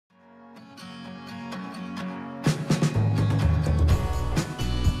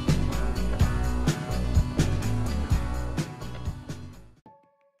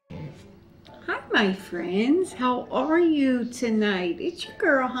my friends, how are you tonight? It's your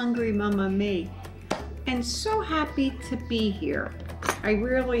girl Hungry Mama Me, and so happy to be here. I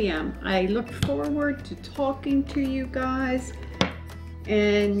really am. I look forward to talking to you guys,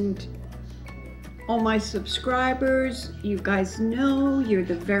 and all my subscribers, you guys know you're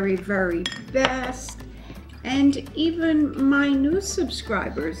the very, very best. And even my new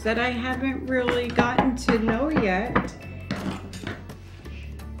subscribers that I haven't really gotten to know yet,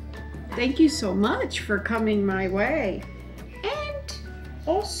 thank you so much for coming my way. And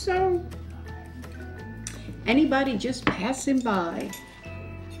also, anybody just passing by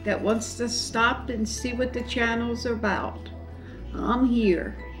that wants to stop and see what the channel's about, I'm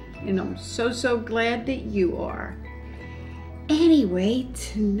here, and I'm so glad that you are. Anyway,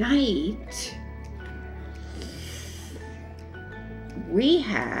 tonight we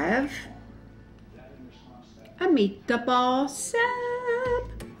have a meatball sub.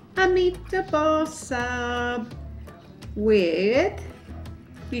 A meatball sub with,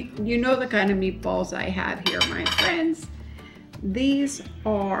 you know the kind of meatballs I have here, my friends. These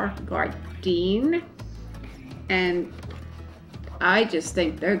are Gardein, and I just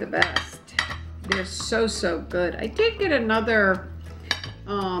think they're the best. They're so good. I did get another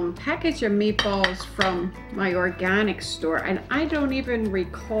package of meatballs from my organic store, and I don't even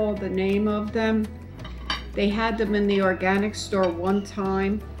recall the name of them. They had them in the organic store one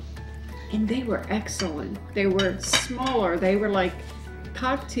time, and they were excellent. They were smaller. They were like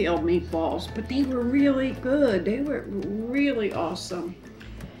cocktail meatballs, but they were really good. They were really awesome.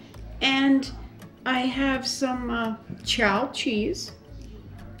 And I have some chow cheese,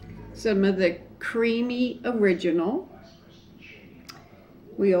 some of the creamy original.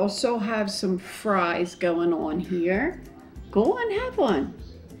 We also have some fries going on here. Go on, have one.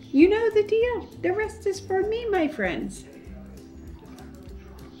 You know the deal. The rest is for me, my friends.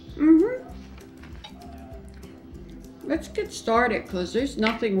 Let's get started, because there's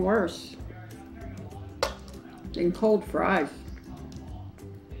nothing worse than cold fries.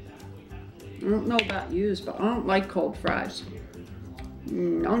 I don't know about you, but I don't like cold fries.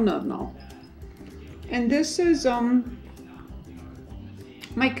 No. And this is,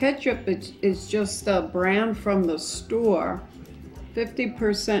 my ketchup is just a brand from the store.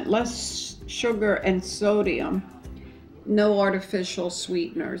 50% less sugar and sodium. No artificial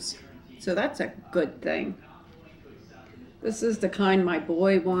sweeteners. So that's a good thing. This is the kind my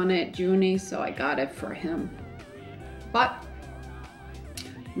boy wanted, Junie, so I got it for him. But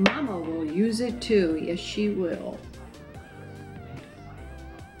Mama will use it too. Yes, she will.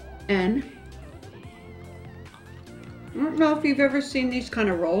 And I don't know if you've ever seen these kind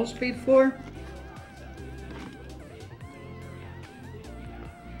of rolls before.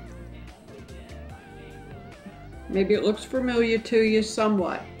 Maybe it looks familiar to you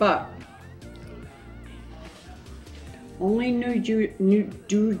somewhat, but only New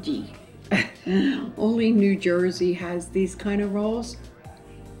Jersey, only New Jersey has these kind of rolls.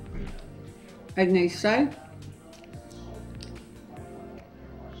 And they say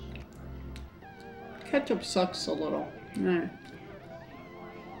ketchup sucks a little.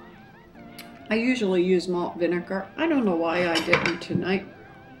 I usually use malt vinegar. I don't know why I didn't tonight.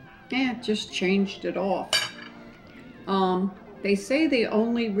 Just changed it off. They say the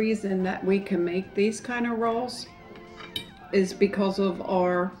only reason that we can make these kind of rolls is because of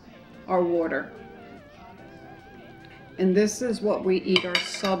our water. And this is what we eat our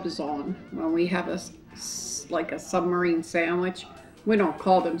subs on when we have like a submarine sandwich. We don't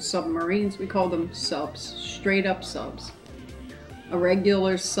call them submarines, we call them subs, straight up subs. A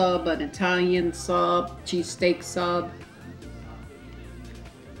regular sub, an Italian sub, cheesesteak sub.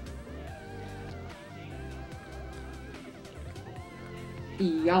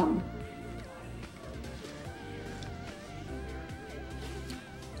 Yum.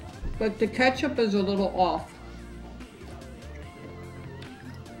 But the ketchup is a little off.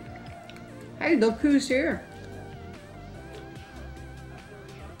 Hey, look who's here.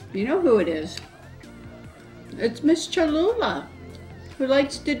 You know who it is. It's Miss Cholula, who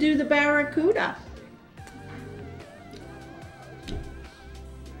likes to do the barracuda.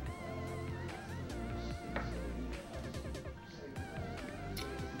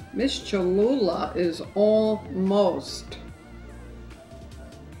 Miss Cholula is almost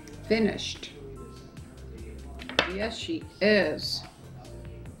finished. Yes, she is.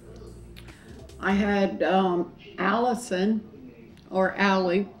 I had Allison, or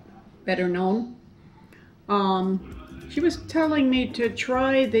Allie, better known. She was telling me to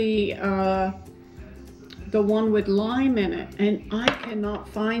try the one with lime in it, and I cannot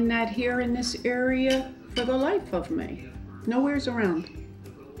find that here in this area for the life of me. Nowhere's around.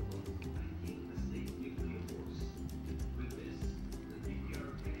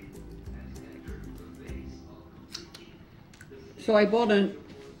 So I bought a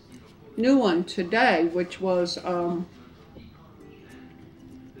new one today, which was I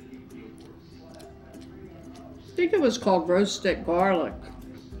think it was called roasted garlic.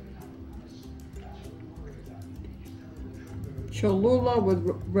 Cholula with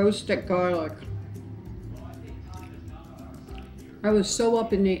roasted garlic. I was so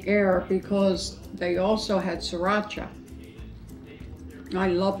up in the air because they also had sriracha. I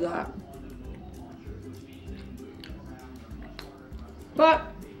love that. But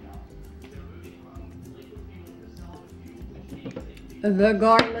the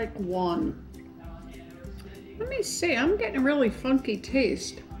garlic won. Let me see, I'm getting a really funky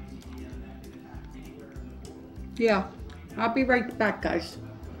taste. Yeah, I'll be right back, guys.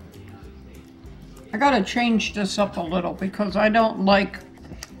 I gotta change this up a little because I don't like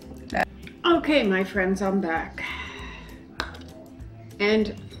that. Okay, my friends, I'm back.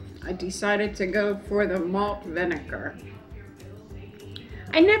 And I decided to go for the malt vinegar.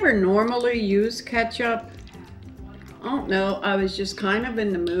 I never normally use ketchup. I don't know, I was just kind of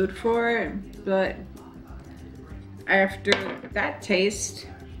in the mood for it, but after that taste,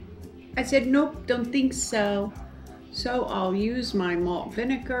 I said, nope, don't think so. So I'll use my malt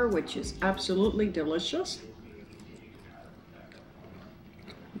vinegar, which is absolutely delicious.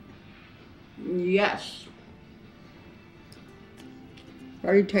 Yes.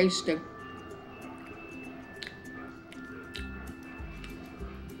 Very tasty.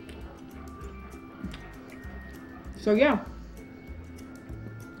 So yeah.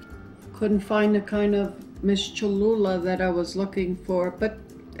 Couldn't find the kind of Miss Cholula that I was looking for, but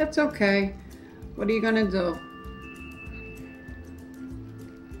that's okay. What are you gonna do?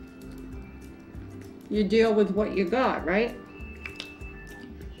 You deal with what you got, right?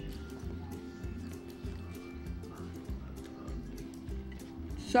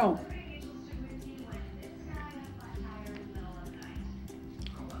 So,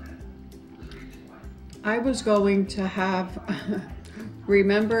 I was going to have,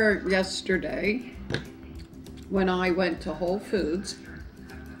 remember yesterday when I went to Whole Foods,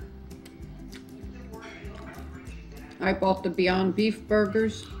 I bought the Beyond Beef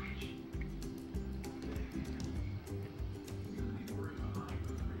burgers.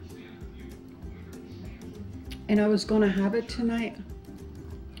 And I was gonna have it tonight.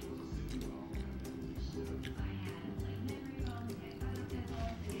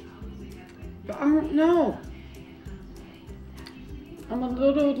 But I don't know. I'm a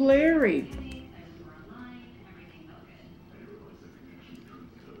little leery.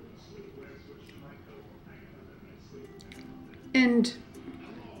 And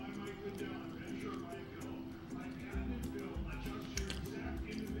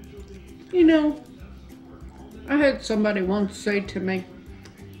you know, I had somebody once say to me,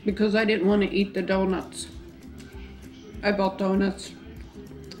 because I didn't want to eat the donuts, I bought donuts.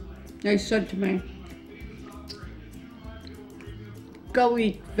 They said to me, go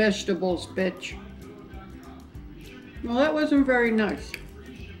eat vegetables, bitch. Well, that wasn't very nice.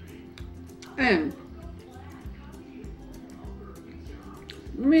 And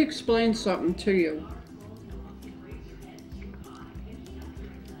let me explain something to you.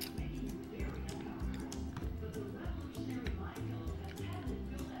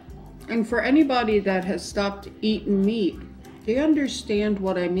 And for anybody that has stopped eating meat, they understand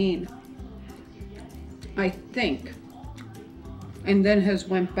what I mean, I think, and then has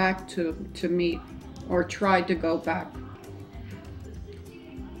went back to meat or tried to go back.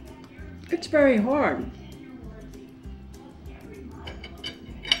 It's very hard.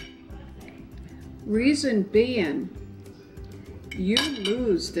 Reason being, you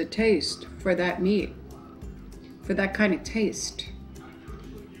lose the taste for that meat, for that kind of taste.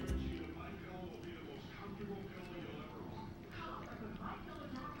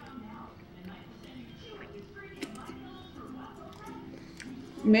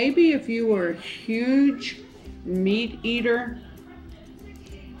 Maybe if you were a huge meat eater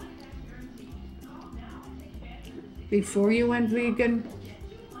before you went vegan,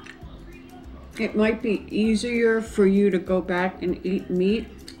 it might be easier for you to go back and eat meat.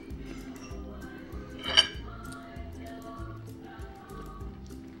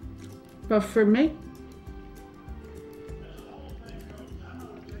 But for me,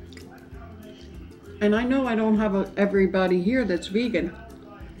 and I know I don't have everybody here that's vegan.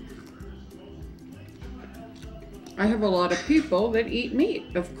 I have a lot of people that eat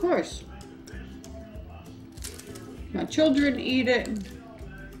meat, of course. My children eat it.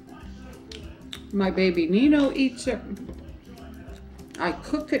 My baby Nino eats it. I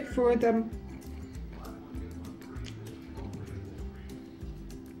cook it for them.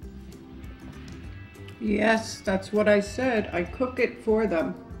 Yes, that's what I said. I cook it for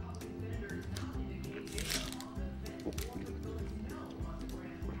them.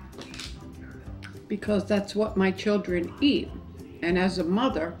 Because that's what my children eat. And as a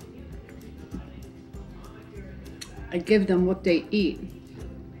mother, I give them what they eat.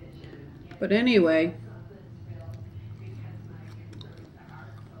 But anyway,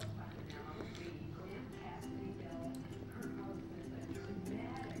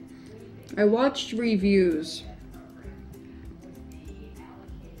 I watched reviews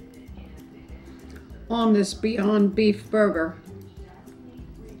on this Beyond Beef burger.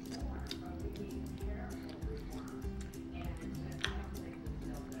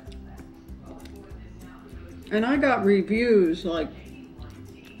 And I got reviews like,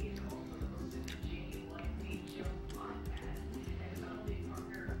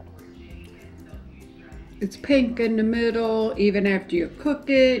 it's pink in the middle, even after you cook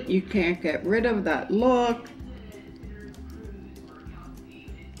it, you can't get rid of that look.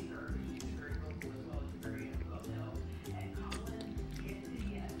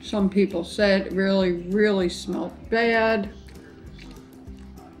 Some people said it really smelled bad.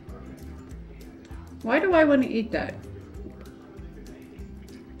 Why do I want to eat that?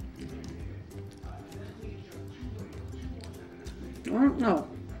 I don't know.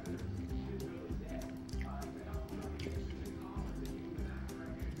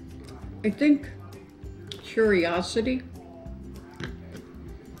 I think curiosity.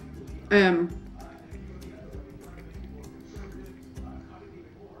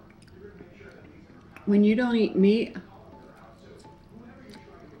 When you don't eat meat,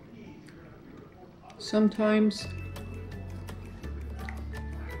 sometimes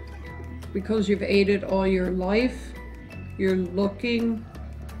because you've ate it all your life, you're looking,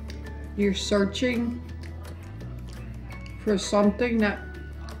 you're searching for something that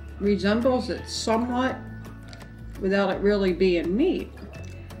resembles it somewhat without it really being meat.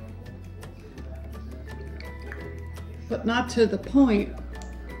 But not to the point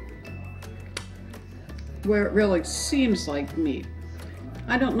where it really seems like meat.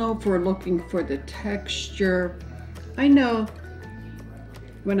 I don't know if we're looking for the texture. I know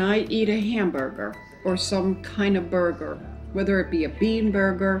when I eat a hamburger or some kind of burger, whether it be a bean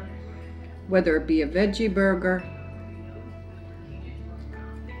burger, whether it be a veggie burger,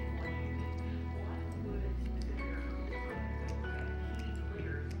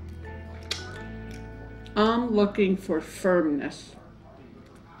 I'm looking for firmness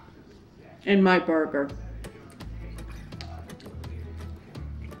in my burger.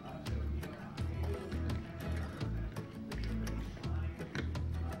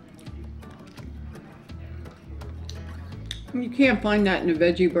 You can't find that in a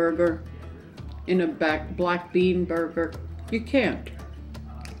veggie burger, in a black bean burger. You can't.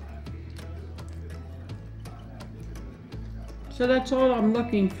 So that's all I'm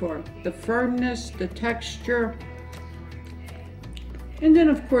looking for. The firmness, the texture, and then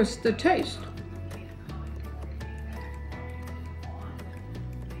of course the taste.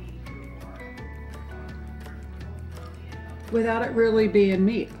 Without it really being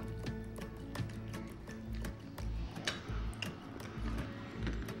meat.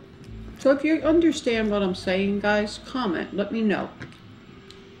 So if you understand what I'm saying, guys, comment, let me know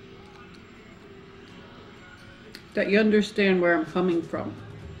that you understand where I'm coming from.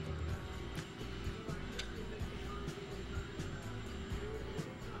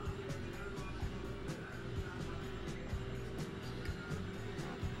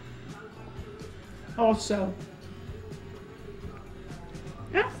 Also,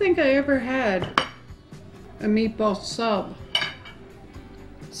 I don't think I ever had a meatball sub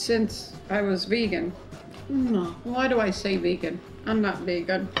since I was vegan. No, why do I say vegan? I'm not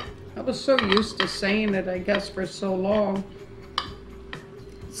vegan. I was so used to saying it, I guess, for so long.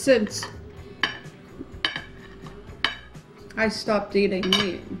 Since I stopped eating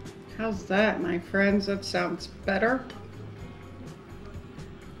meat. How's that, my friends? That sounds better.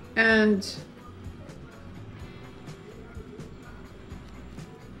 And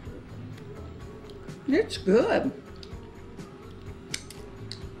it's good.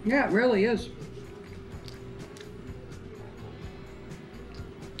 Yeah, it really is.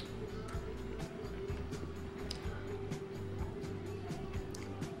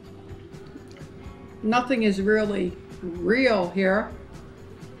 Nothing is really real here.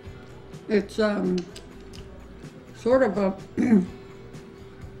 It's sort of a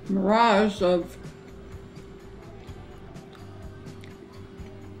mirage of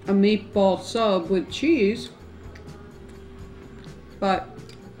a meatball sub with cheese, but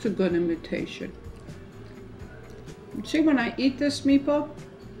it's a good imitation. See, when I eat this meatball,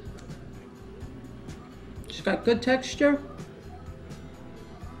 It's got good texture.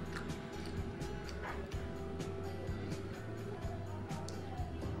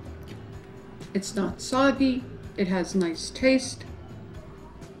 It's not soggy. It has nice taste.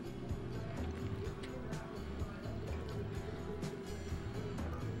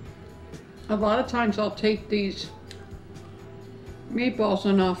 A lot of times I'll take these meatballs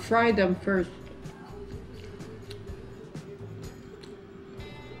and I'll fry them first.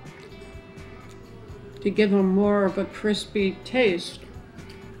 To give them more of a crispy taste.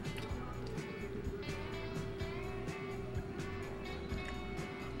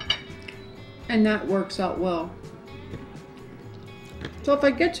 And that works out well. So if I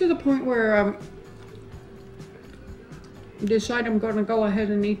get to the point where I decide I'm going to go ahead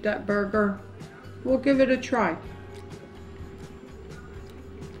and eat that burger, we'll give it a try.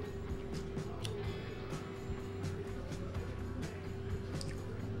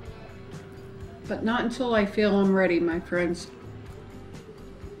 But not until I feel I'm ready, my friends.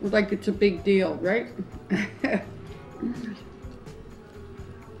 Like it's a big deal, right?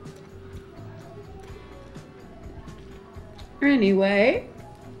 Anyway,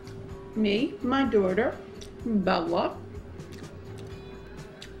 me, my daughter, Bella,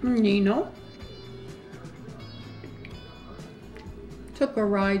 Nino, took a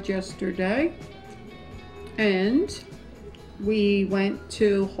ride yesterday and we went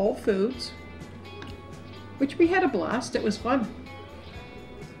to Whole Foods, which we had a blast. It was fun.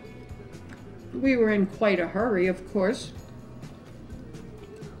 We were in quite a hurry, of course.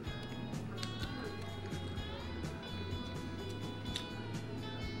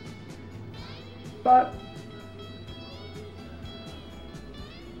 But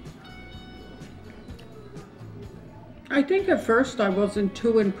I think at first I wasn't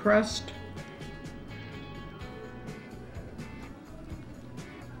too impressed.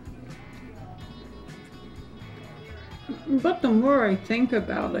 But the more I think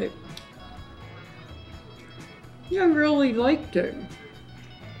about it, I really liked it.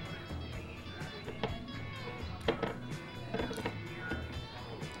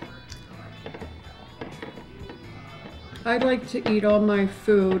 I like to eat all my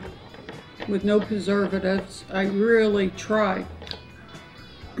food with no preservatives. I really try.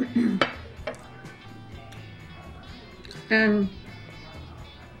 And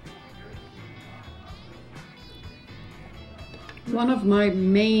one of my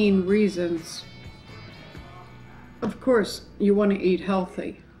main reasons, of course, you want to eat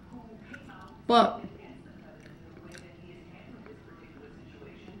healthy, but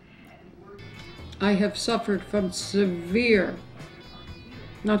I have suffered from severe,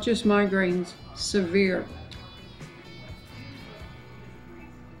 not just migraines, severe.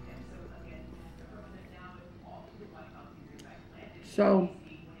 So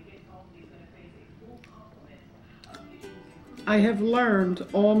I have learned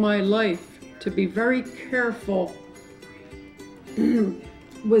all my life to be very careful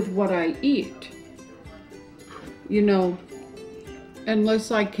with what I eat. You know,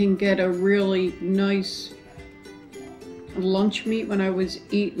 unless I can get a really nice lunch meat. When I was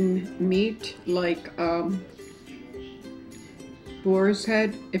eating meat, like boar's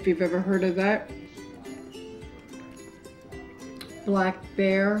head, if you've ever heard of that, black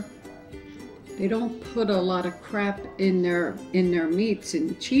bear, they don't put a lot of crap in their meats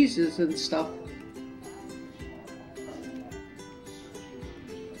and cheeses and stuff.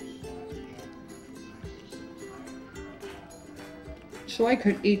 So I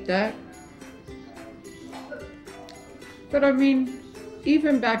could eat that. But I mean,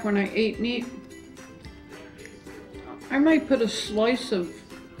 even back when I ate meat, I might put a slice of,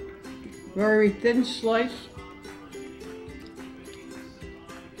 very thin slice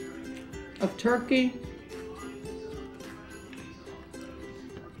of turkey,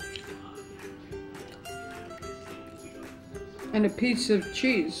 and a piece of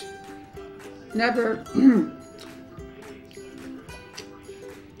cheese. Never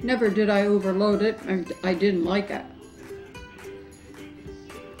never did I overload it. I didn't like it.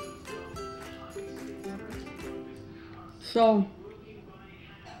 So,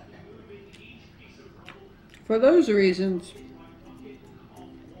 for those reasons,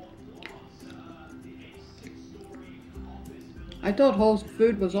 I thought Whole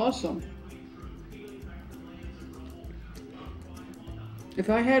Food was awesome. If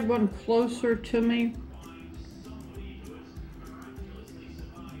I had one closer to me,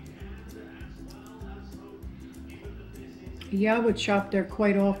 yeah, I would shop there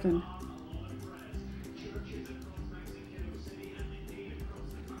quite often.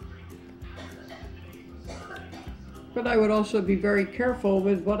 But I would also be very careful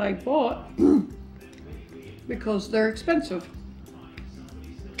with what I bought because they're expensive.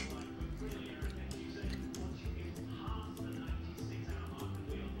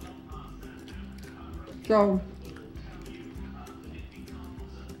 So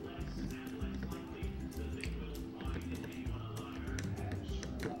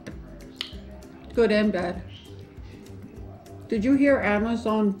good and bad. Did you hear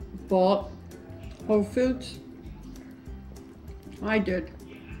Amazon bought Whole Foods? I did.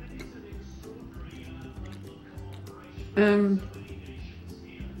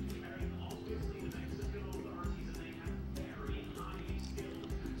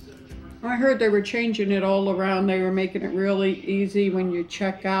 I heard they were changing it all around. They were making it really easy when you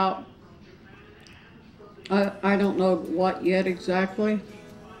check out. I don't know what yet exactly.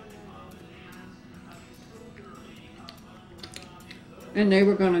 And they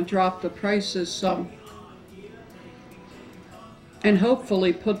were going to drop the prices some. And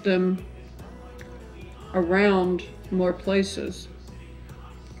hopefully put them around more places.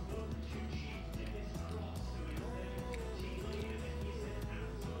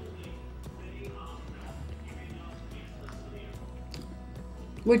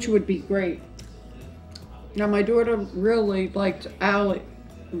 Which would be great. Now my daughter really liked Aldi's?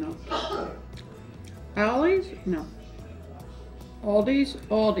 No.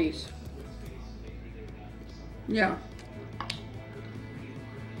 Aldi's. Yeah.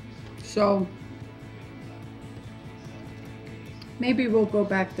 So maybe we'll go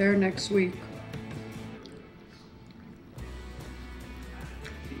back there next week.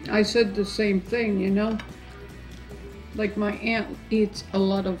 I said the same thing, you know. Like my aunt eats a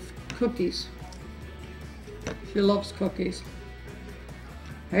lot of cookies. She loves cookies.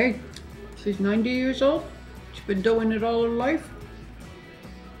 Hey, she's 90 years old. She's been doing it all her life.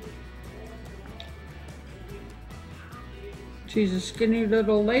 She's a skinny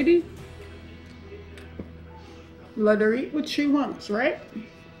little lady. Let her eat what she wants, right?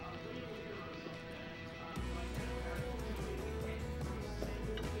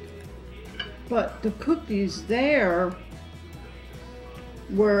 But the cookies there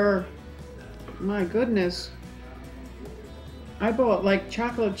were, my goodness, I bought like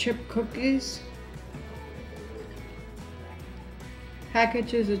chocolate chip cookies,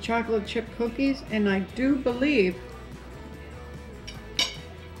 packages of chocolate chip cookies, and I do believe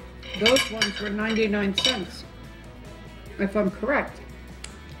those ones were 99 cents, if I'm correct.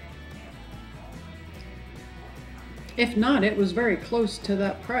 If not, it was very close to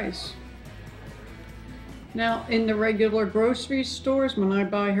that price. Now, in the regular grocery stores, when I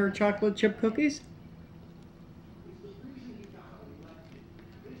buy her chocolate chip cookies,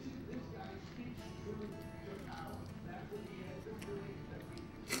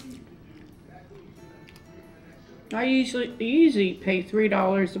 I easily pay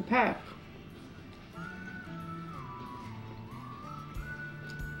 $3 a pack.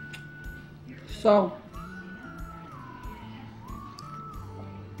 So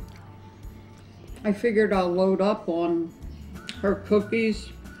I figured I'll load up on her cookies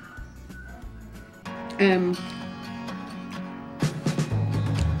and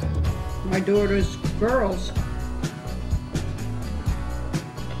my daughter's girls.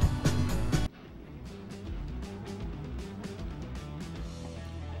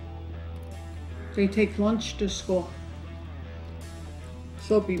 They take lunch to school.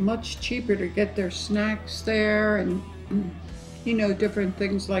 So it'll be much cheaper to get their snacks there and, you know, different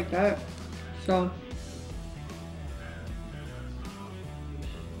things like that. So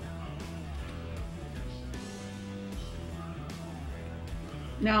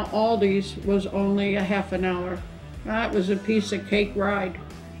now Aldi's was only a half an hour. That was a piece of cake ride.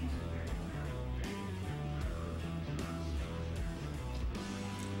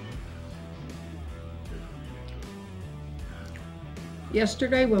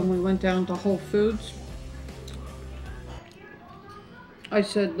 Yesterday when we went down to Whole Foods, I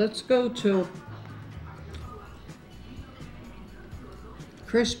said, let's go to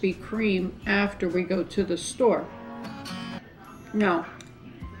Krispy Kreme after we go to the store. No.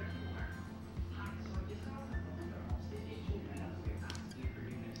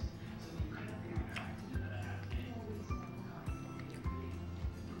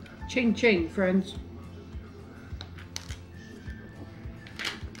 Ching ching, friends.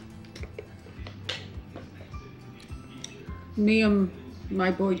 Me and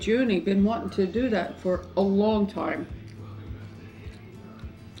my boy Junie been wanting to do that for a long time.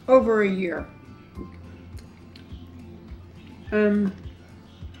 Over a year.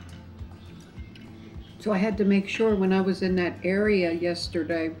 So I had to make sure when I was in that area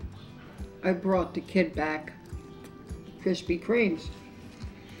yesterday, I brought the kid back Krispy Kremes.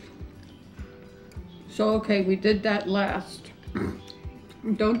 So, okay, we did that last.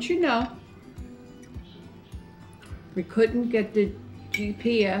 Don't you know, we couldn't get the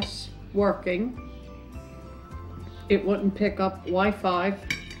GPS working. It wouldn't pick up Wi-Fi.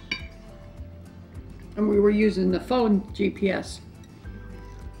 And we were using the phone GPS.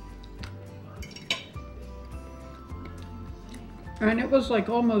 And it was like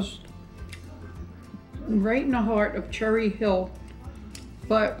almost right in the heart of Cherry Hill,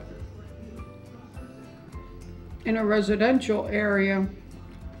 but in a residential area.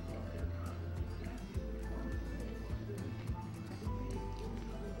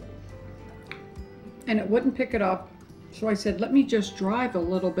 And it wouldn't pick it up. So I said, let me just drive a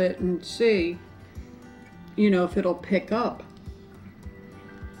little bit and see, you know, if it'll pick up.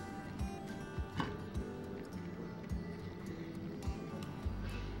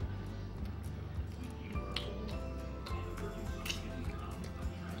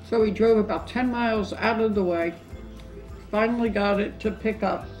 So we drove about 10 miles out of the way, finally got it to pick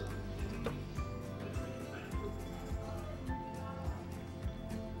up.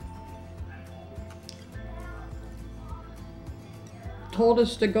 Told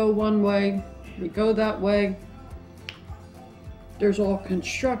us to go one way, we go that way. There's all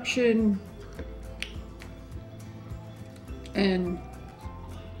construction and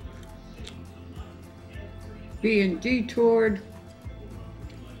being detoured.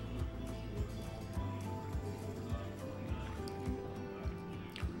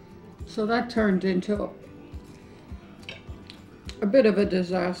 So that turned into a bit of a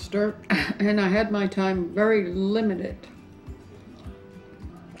disaster, and I had my time very limited.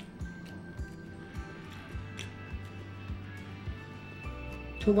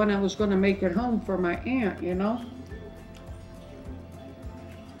 To when I was going to make it home for my aunt, you know.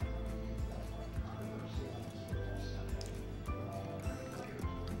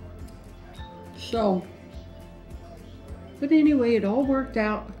 So, but anyway, it all worked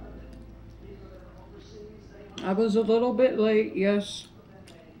out. I was a little bit late, yes,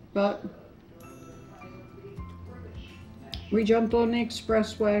 but we jumped on the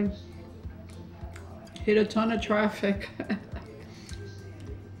expressway, hit a ton of traffic,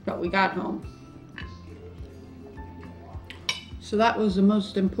 but we got home. So that was the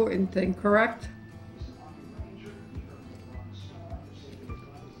most important thing, correct?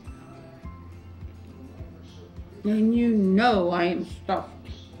 And you know I am stuffed.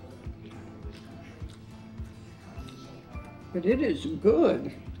 But it is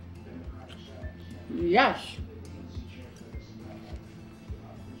good. Yes.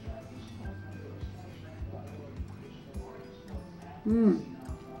 Mmm.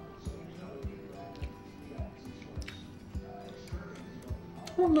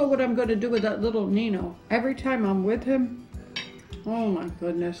 I don't know what I'm going to do with that little Nino. Every time I'm with him, oh my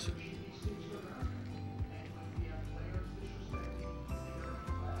goodness.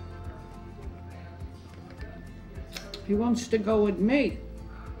 He wants to go with me.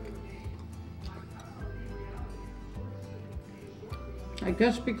 I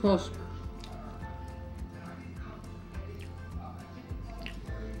guess because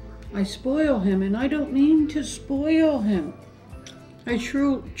I spoil him, and I don't mean to spoil him. I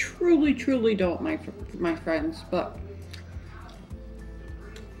truly don't, my friends, but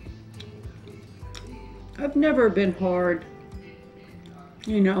I've never been hard,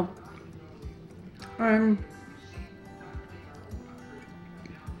 you know.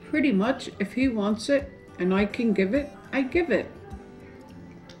 Pretty much, if he wants it and I can give it, I give it.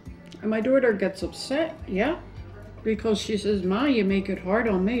 And my daughter gets upset, yeah, because she says, Ma, you make it hard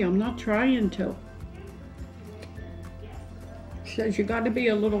on me. I'm not trying to. She says, you got to be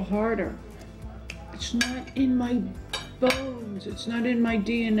a little harder. It's not in my bones. It's not in my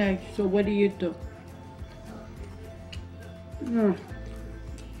DNA. So what do you do? Mm.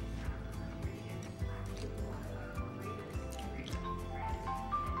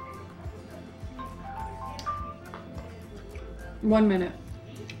 1 minute.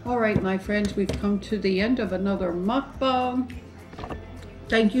 All right, my friends, we've come to the end of another mukbang.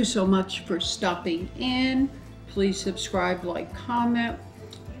 Thank you so much for stopping in. Please subscribe, like, comment,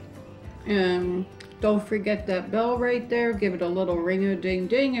 and don't forget that bell right there. Give it a little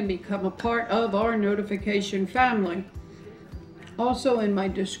ring-a-ding-ding and become a part of our notification family. Also, in my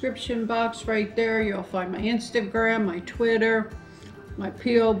description box right there, you'll find my Instagram, my Twitter, my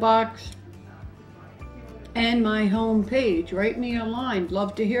P.O. box, and my home page. Write me a line.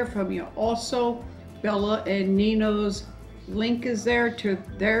 Love to hear from you. Also, Bella and Nino's link is there to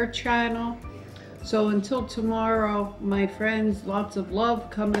their channel. So until tomorrow, my friends, lots of love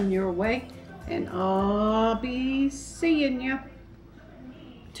coming your way, and I'll be seeing you.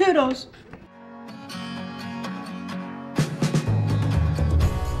 Toodles.